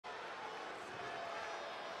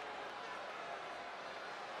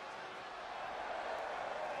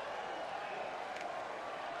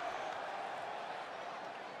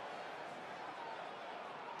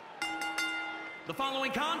The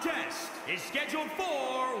following contest is scheduled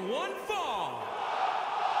for one fall.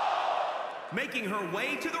 Making her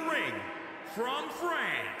way to the ring from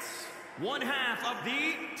France, one half of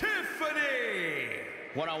the Tiffany.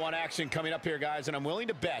 One-on-one action coming up here, guys, and I'm willing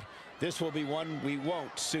to bet this will be one we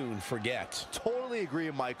won't soon forget. Totally agree,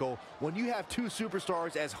 Michael. When you have two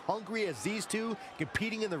superstars as hungry as these two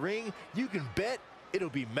competing in the ring, you can bet it'll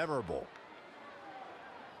be memorable.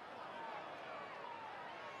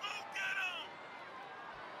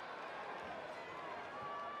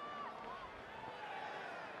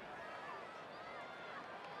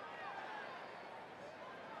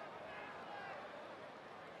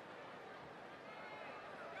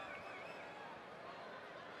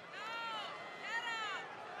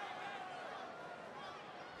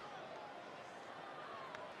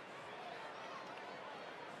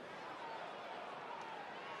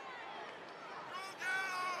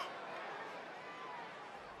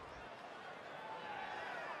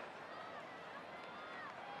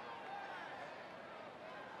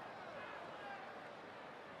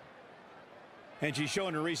 And she's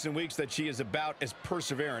shown in recent weeks that she is about as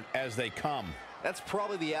perseverant as they come. That's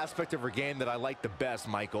probably the aspect of her game that I like the best,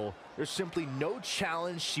 Michael. There's simply no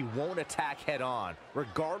challenge she won't attack head on,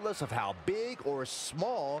 regardless of how big or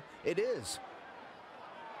small it is.